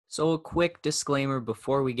So a quick disclaimer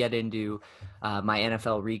before we get into my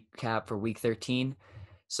NFL recap for Week 13.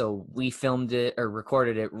 So we filmed it or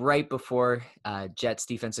recorded it right before Jets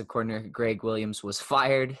defensive coordinator Greg Williams was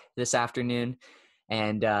fired this afternoon.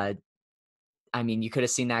 And you could have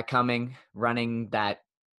seen that coming, running that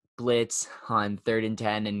blitz on 3rd and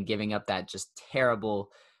 10 and giving up that just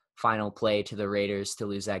terrible final play to the Raiders to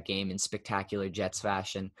lose that game in spectacular Jets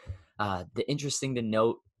fashion. The interesting to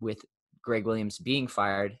note with Greg Williams being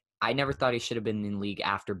fired, I never thought he should have been in league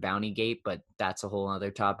after Bountygate, but that's a whole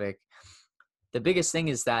other topic. The biggest thing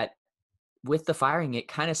is that with the firing, it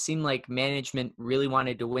kind of seemed like management really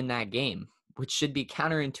wanted to win that game, which should be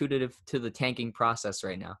counterintuitive to the tanking process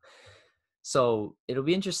right now. So it'll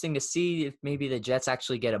be interesting to see if maybe the Jets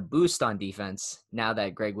actually get a boost on defense now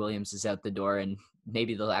that Greg Williams is out the door, and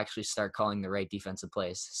maybe they'll actually start calling the right defensive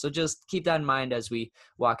plays. So just keep that in mind as we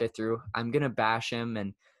walk it through. I'm going to bash him,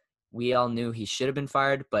 and we all knew he should have been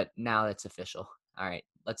fired, but now it's official. All right,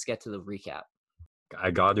 let's get to the recap.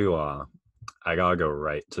 I got to go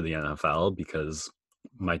right to the NFL because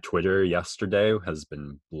my Twitter yesterday has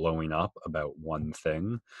been blowing up about one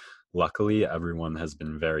thing. Luckily, everyone has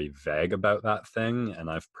been very vague about that thing, and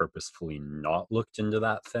I've purposefully not looked into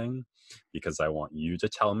that thing because I want you to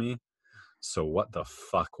tell me. So what the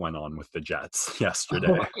fuck went on with the Jets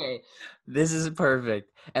yesterday? Okay, this is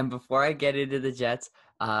perfect. And before I get into the Jets,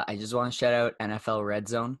 I just want to shout out NFL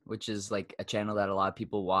Redzone, which is like a channel that a lot of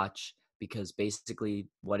people watch because basically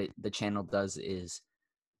what the channel does is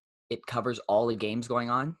it covers all the games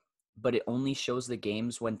going on, but it only shows the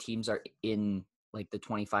games when teams are in like the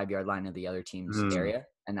 25-yard line of the other team's area,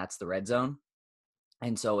 and that's the red zone.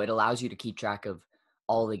 And so it allows you to keep track of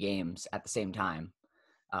all the games at the same time.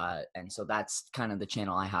 And so that's kind of the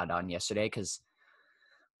channel I had on yesterday because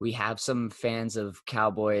we have some fans of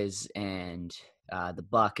Cowboys and the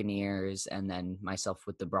Buccaneers and then myself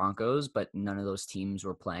with the Broncos, but none of those teams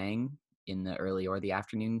were playing in the early or the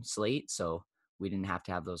afternoon slate. So we didn't have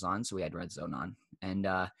to have those on. So we had Red Zone on. And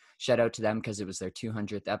shout out to them because it was their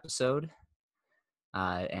 200th episode.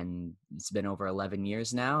 And it's been over 11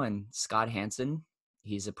 years now. And Scott Hansen,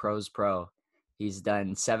 he's a pro's pro. He's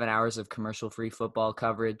done 7 hours of commercial-free football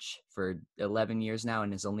coverage for 11 years now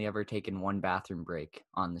and has only ever taken one bathroom break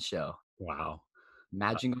on the show. Wow.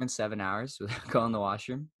 Imagine going 7 hours without going to the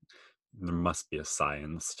washroom. There must be a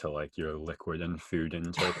science to like your liquid and food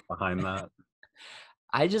intake behind that.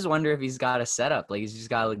 I just wonder if he's got a setup. Like he's just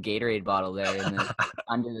got a Gatorade bottle there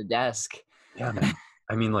under the desk. Yeah, man.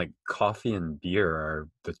 I mean, like coffee and beer are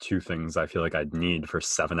the two things I feel like I'd need for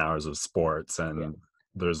 7 hours of sports. And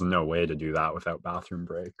there's no way to do that without bathroom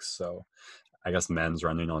breaks. So I guess men's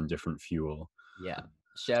running on different fuel. Yeah.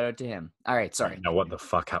 Shout out to him. All right. Sorry. Now what the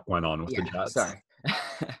fuck went on with the Jets? Sorry.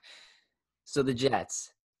 So the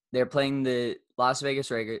Jets, they're playing the Las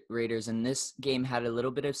Vegas Raiders, and this game had a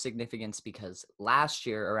little bit of significance because last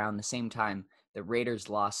year around the same time, the Raiders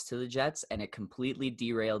lost to the Jets, and it completely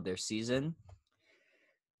derailed their season.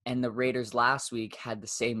 And the Raiders last week had the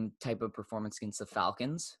same type of performance against the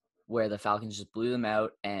Falcons, where the Falcons just blew them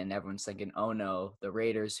out, and everyone's thinking, oh no, the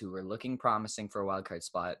Raiders, who were looking promising for a wildcard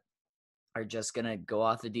spot, are just going to go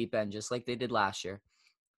off the deep end just like they did last year.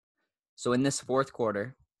 So in this fourth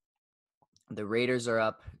quarter, the Raiders are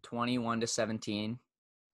up 21-17.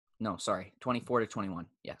 No, sorry, 24-21.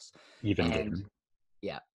 Yes. Even game.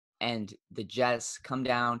 Yeah. And the Jets come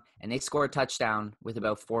down and they score a touchdown with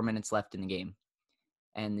about 4 minutes left in the game.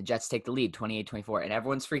 And the Jets take the lead 28-24. And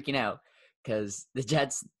everyone's freaking out because the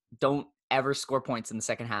Jets don't ever score points in the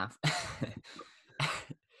second half.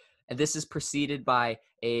 And this is preceded by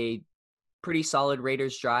a pretty solid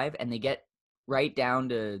Raiders drive, and they get right down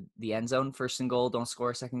to the end zone. First and goal, don't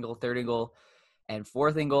score. Second goal, third and goal. And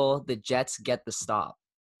fourth and goal, the Jets get the stop.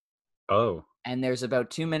 Oh. And there's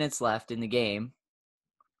about 2 minutes left in the game.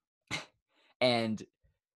 And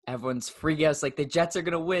everyone's freaking out. It's like, the Jets are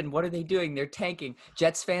going to win. What are they doing? They're tanking.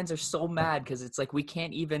 Jets fans are so mad because it's like, we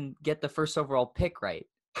can't even get the first overall pick right.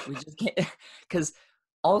 We just can't. Because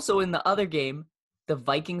also in the other game, the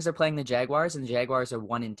Vikings are playing the Jaguars, and the Jaguars are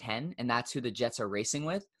 1-10, and that's who the Jets are racing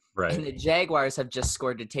with. Right. And the Jaguars have just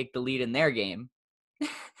scored to take the lead in their game.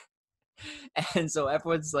 And so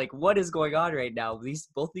everyone's like, what is going on right now?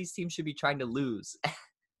 Both these teams should be trying to lose.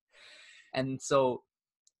 And so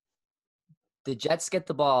the Jets get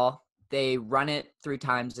the ball. They run it 3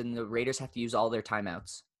 times, and the Raiders have to use all their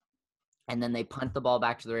timeouts. And then they punt the ball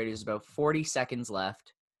back to the Raiders, about 40 seconds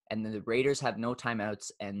left. And then the Raiders have no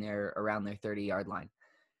timeouts, and they're around their 30-yard line.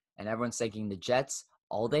 And everyone's thinking the Jets,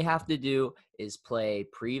 all they have to do is play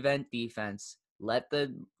prevent defense,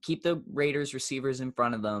 keep the Raiders receivers in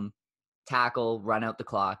front of them, tackle, run out the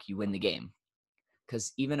clock, you win the game.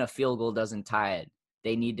 because even a field goal doesn't tie it.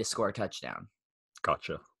 They need to score a touchdown.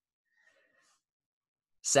 Gotcha.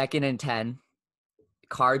 2nd and 10.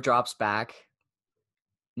 Carr drops back.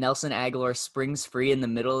 Nelson Aguilar springs free in the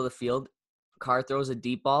middle of the field. Carr throws a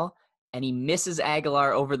deep ball, and he misses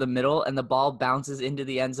Aguilar over the middle, and the ball bounces into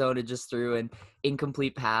the end zone and just threw an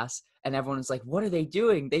incomplete pass. And everyone's like, what are they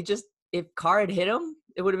doing? If Carr had hit him,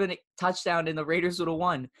 it would have been a touchdown, and the Raiders would have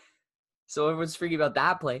won. So everyone's freaking about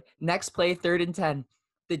that play. Next play, 3rd and 10.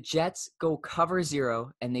 The Jets go cover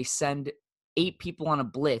 0, and they send 8 people on a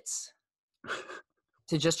blitz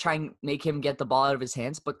to just try and make him get the ball out of his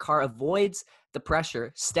hands. But Carr avoids the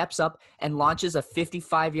pressure, steps up, and launches a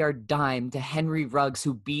 55-yard dime to Henry Ruggs,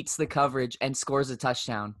 who beats the coverage and scores a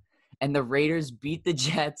touchdown. And the Raiders beat the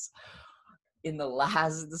Jets in the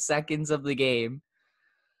last seconds of the game.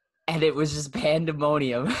 And it was just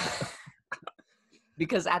pandemonium.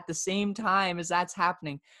 Because at the same time as that's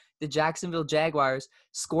happening, the Jacksonville Jaguars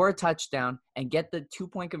score a touchdown and get the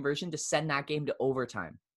 2-point conversion to send that game to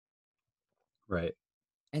overtime. Right.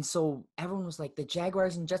 And so everyone was like, the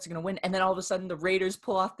Jaguars and Jets are going to win. And then all of a sudden the Raiders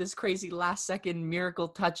pull off this crazy last-second miracle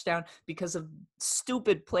touchdown because of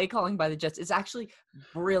stupid play calling by the Jets. It's actually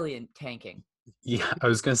brilliant tanking. Yeah, I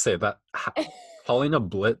was going to say that calling a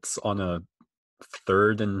blitz on a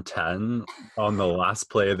 3rd and 10 on the last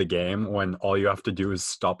play of the game when all you have to do is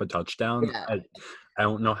stop a touchdown. Yeah. I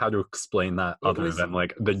don't know how to explain that other than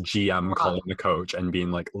like the GM calling the coach and being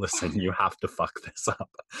like, listen, you have to fuck this up.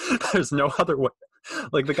 There's no other way.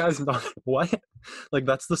 Like, the guy's not, what? Like,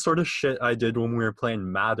 that's the sort of shit I did when we were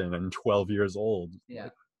playing Madden and 12 years old. Yeah.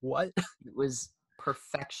 Like, what? It was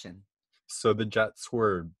perfection. So the Jets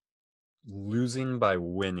were losing by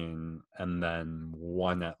winning and then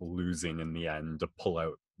won at losing in the end to pull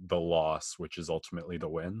out the loss, which is ultimately the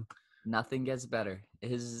win. Nothing gets better.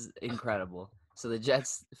 It is incredible. So the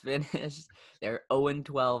Jets finished. They're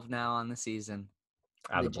 0-12 now on the season.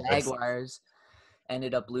 The Jaguars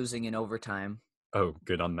ended up losing in overtime. Oh,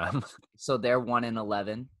 good on them. So they're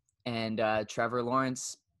 1-11. And Trevor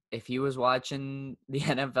Lawrence, if he was watching the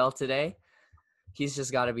NFL today, he's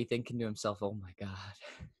just got to be thinking to himself, oh my God.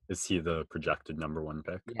 Is he the projected number 1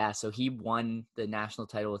 pick? Yeah, so he won the national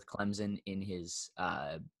title with Clemson in his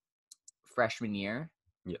freshman year.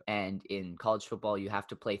 Yeah. And in college football, you have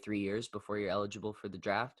to play 3 years before you're eligible for the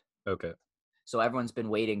draft. Okay. So everyone's been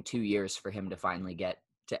waiting 2 years for him to finally get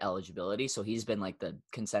to eligibility. So he's been like the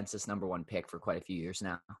consensus number 1 pick for quite a few years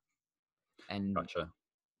now. And gotcha.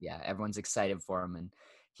 Yeah, everyone's excited for him. And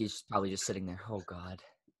he's probably just sitting there, oh God,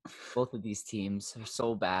 both of these teams are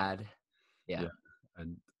so bad. Yeah.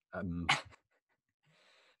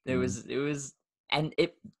 It was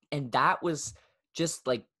and that was just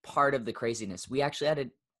like part of the craziness. We actually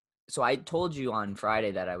had so I told you on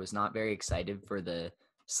Friday that I was not very excited for the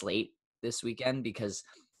slate this weekend because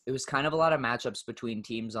it was kind of a lot of matchups between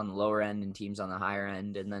teams on the lower end and teams on the higher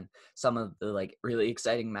end. And then some of the like really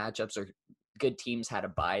exciting matchups or good teams had a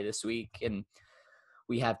bye this week. And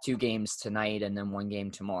we have 2 games tonight and then 1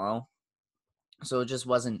 game tomorrow. So it just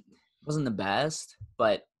wasn't the best,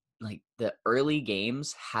 but like the early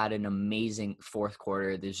games had an amazing fourth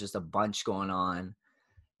quarter. There's just a bunch going on.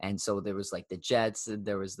 And so there was like the Jets,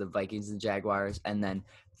 there was the Vikings and Jaguars. And then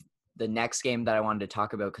the next game that I wanted to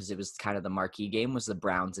talk about, because it was kind of the marquee game, was the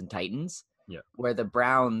Browns and Titans. Yeah. Where the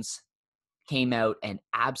Browns came out and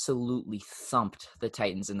absolutely thumped the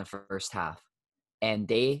Titans in the first half. And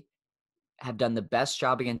they have done the best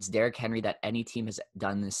job against Derrick Henry that any team has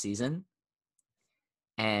done this season.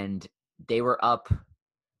 And they were up,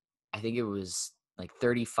 I think it was like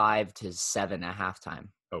 35-7 at halftime.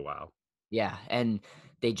 Oh, wow. Yeah. And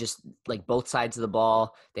they just, like, both sides of the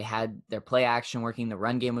ball, they had their play action working, the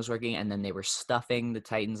run game was working, and then they were stuffing the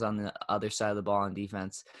Titans on the other side of the ball on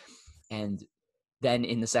defense. And then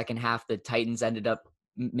in the second half, the Titans ended up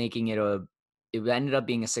making it ended up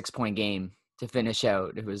being a 6-point game to finish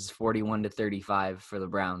out. It was 41-35 for the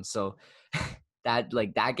Browns. So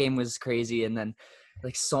that game was crazy. And then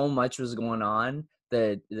like so much was going on.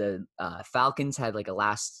 The Falcons had like a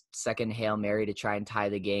last second Hail Mary to try and tie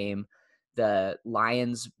the game. The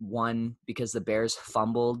Lions won because the Bears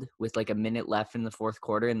fumbled with like a minute left in the fourth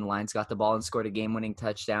quarter, and the Lions got the ball and scored a game-winning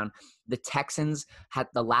touchdown. The Texans had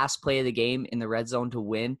the last play of the game in the red zone to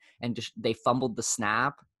win, and they fumbled the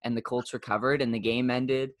snap, and the Colts recovered, and the game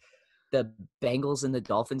ended. The Bengals and the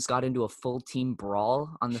Dolphins got into a full team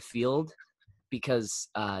brawl on the field because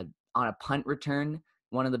on a punt return,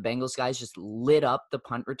 one of the Bengals guys just lit up the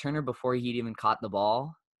punt returner before he'd even caught the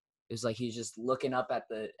ball. It was like he's just looking up at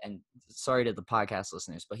and sorry to the podcast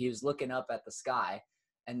listeners, but he was looking up at the sky,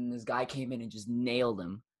 and this guy came in and just nailed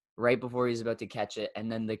him right before he was about to catch it.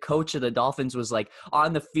 And then the coach of the Dolphins was like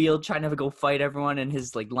on the field trying to go fight everyone, and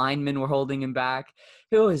his like linemen were holding him back.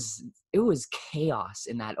 It was chaos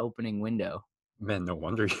in that opening window. Man, no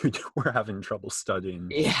wonder you were having trouble studying.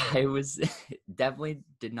 Yeah, it was definitely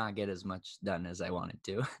did not get as much done as I wanted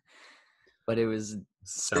to, but it was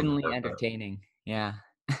certainly entertaining. Yeah.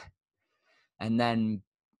 And then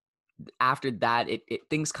after that, it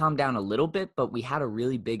things calmed down a little bit, but we had a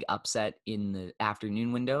really big upset in the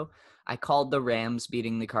afternoon window. I called the Rams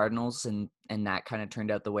beating the Cardinals, and that kind of turned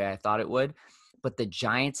out the way I thought it would. But the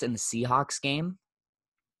Giants and the Seahawks game,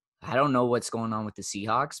 I don't know what's going on with the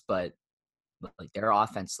Seahawks, but like their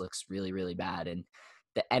offense looks really, really bad. And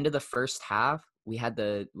the end of the first half, we had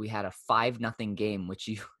a 5-0 game, which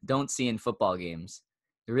you don't see in football games.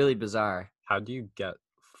 They're really bizarre. How do you get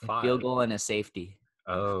 5? A field goal and a safety.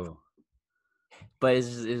 Oh. But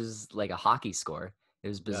it was like a hockey score. It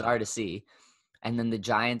was bizarre to see. And then the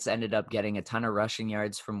Giants ended up getting a ton of rushing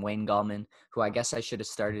yards from Wayne Gallman, who I guess I should have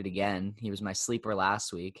started again. He was my sleeper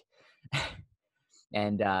last week.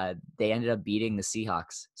 And they ended up beating the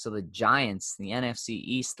Seahawks. So the Giants, the NFC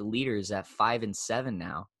East, the leaders at 5-7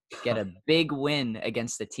 now, get a big win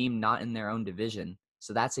against a team not in their own division.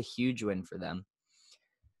 So that's a huge win for them.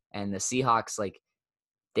 And the Seahawks, like,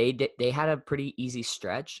 they had a pretty easy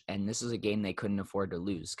stretch, and this is a game they couldn't afford to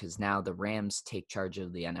lose because now the Rams take charge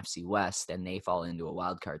of the NFC West, and they fall into a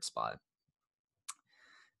wild card spot.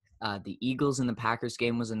 The Eagles and the Packers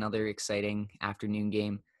game was another exciting afternoon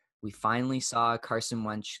game. We finally saw Carson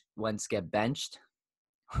Wentz get benched.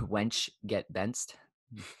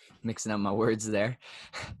 Mixing up my words there.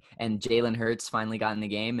 And Jalen Hurts finally got in the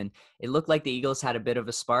game, and it looked like the Eagles had a bit of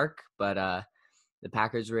a spark, but the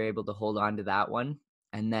Packers were able to hold on to that one.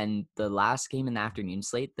 And then the last game in the afternoon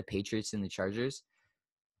slate, the Patriots and the Chargers,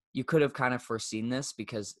 you could have kind of foreseen this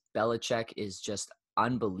because Bellicheck is just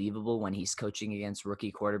unbelievable when he's coaching against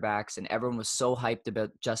rookie quarterbacks. And everyone was so hyped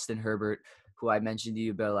about Justin Herbert, who I mentioned to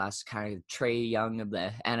you about last, kind of Trey Young of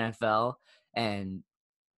the NFL. And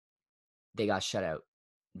they got shut out.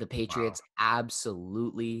 The Patriots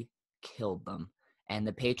absolutely killed them. And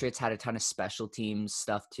the Patriots had a ton of special teams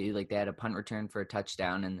stuff too. Like they had a punt return for a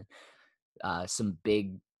touchdown and some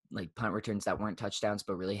big like punt returns that weren't touchdowns,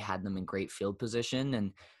 but really had them in great field position.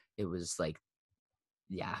 And it was like,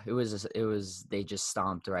 yeah, it was, they just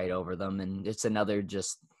stomped right over them. And it's another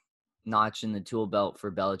just notch in the tool belt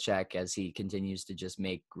for Belichick as he continues to just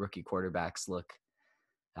make rookie quarterbacks look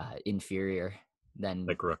inferior than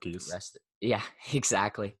like rookies. The rest. Yeah,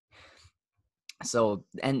 exactly. So,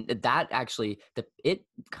 and that actually, it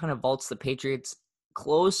kind of vaults the Patriots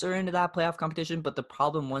closer into that playoff competition. But the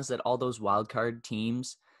problem was that all those wild card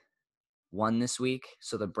teams won this week.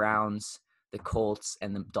 So the Browns, the Colts,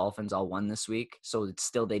 and the Dolphins all won this week. So it's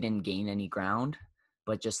still, they didn't gain any ground.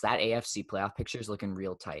 But just that AFC playoff picture is looking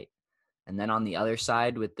real tight. And then on the other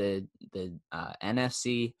side with the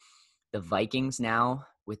NFC, the Vikings now,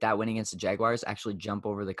 with that win against the Jaguars, actually jump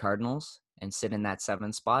over the Cardinals and sit in that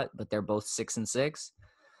 7th spot, but they're both 6-6.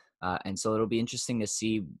 And so it'll be interesting to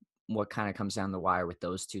see what kind of comes down the wire with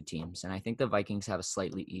those two teams. And I think the Vikings have a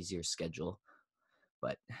slightly easier schedule,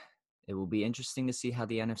 but it will be interesting to see how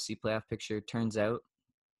the NFC playoff picture turns out.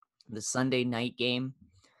 The Sunday night game,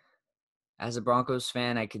 as a Broncos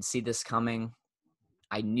fan, I could see this coming.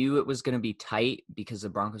 I knew it was going to be tight because the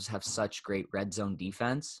Broncos have such great red zone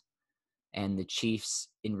defense. And the Chiefs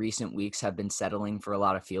in recent weeks have been settling for a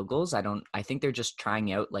lot of field goals. I think they're just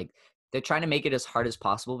trying out, like they're trying to make it as hard as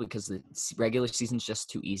possible because the regular season's just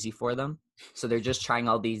too easy for them. So they're just trying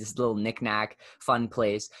all these little knick-knack fun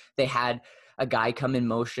plays. They had a guy come in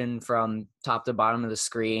motion from top to bottom of the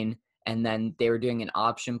screen, and then they were doing an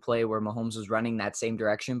option play where Mahomes was running that same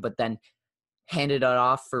direction, but then handed it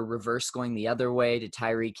off for reverse going the other way to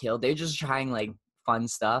Tyreek Hill. They're just trying like fun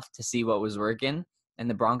stuff to see what was working. And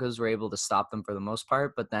the Broncos were able to stop them for the most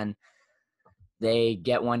part, but then they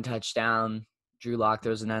get one touchdown. Drew Lock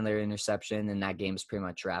throws another interception, and that game's pretty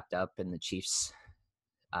much wrapped up. And the Chiefs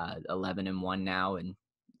 11-1 now, and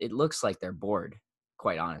it looks like they're bored,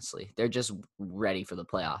 quite honestly. They're just ready for the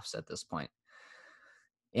playoffs at this point.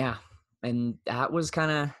 Yeah, and that was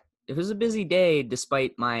it was a busy day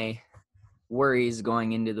despite my worries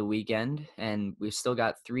going into the weekend, and we've still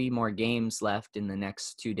got 3 more games left in the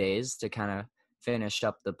next 2 days to kind of finish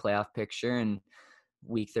up the playoff picture in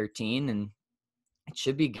week 13, and it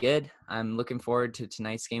should be good. I'm looking forward to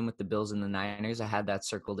tonight's game with the Bills and the Niners. I had that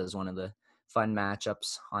circled as one of the fun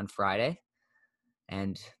matchups on Friday,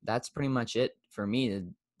 and that's pretty much it for me.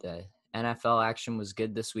 The NFL action was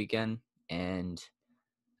good this weekend, and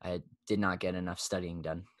I did not get enough studying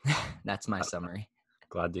done. That's my summary.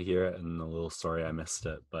 glad to hear it. And a little sorry I missed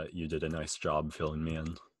it, but you did a nice job filling me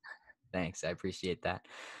in. Thanks. I appreciate that.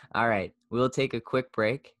 All right. We'll take a quick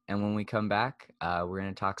break. And when we come back, we're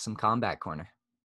going to talk some Combat Corner.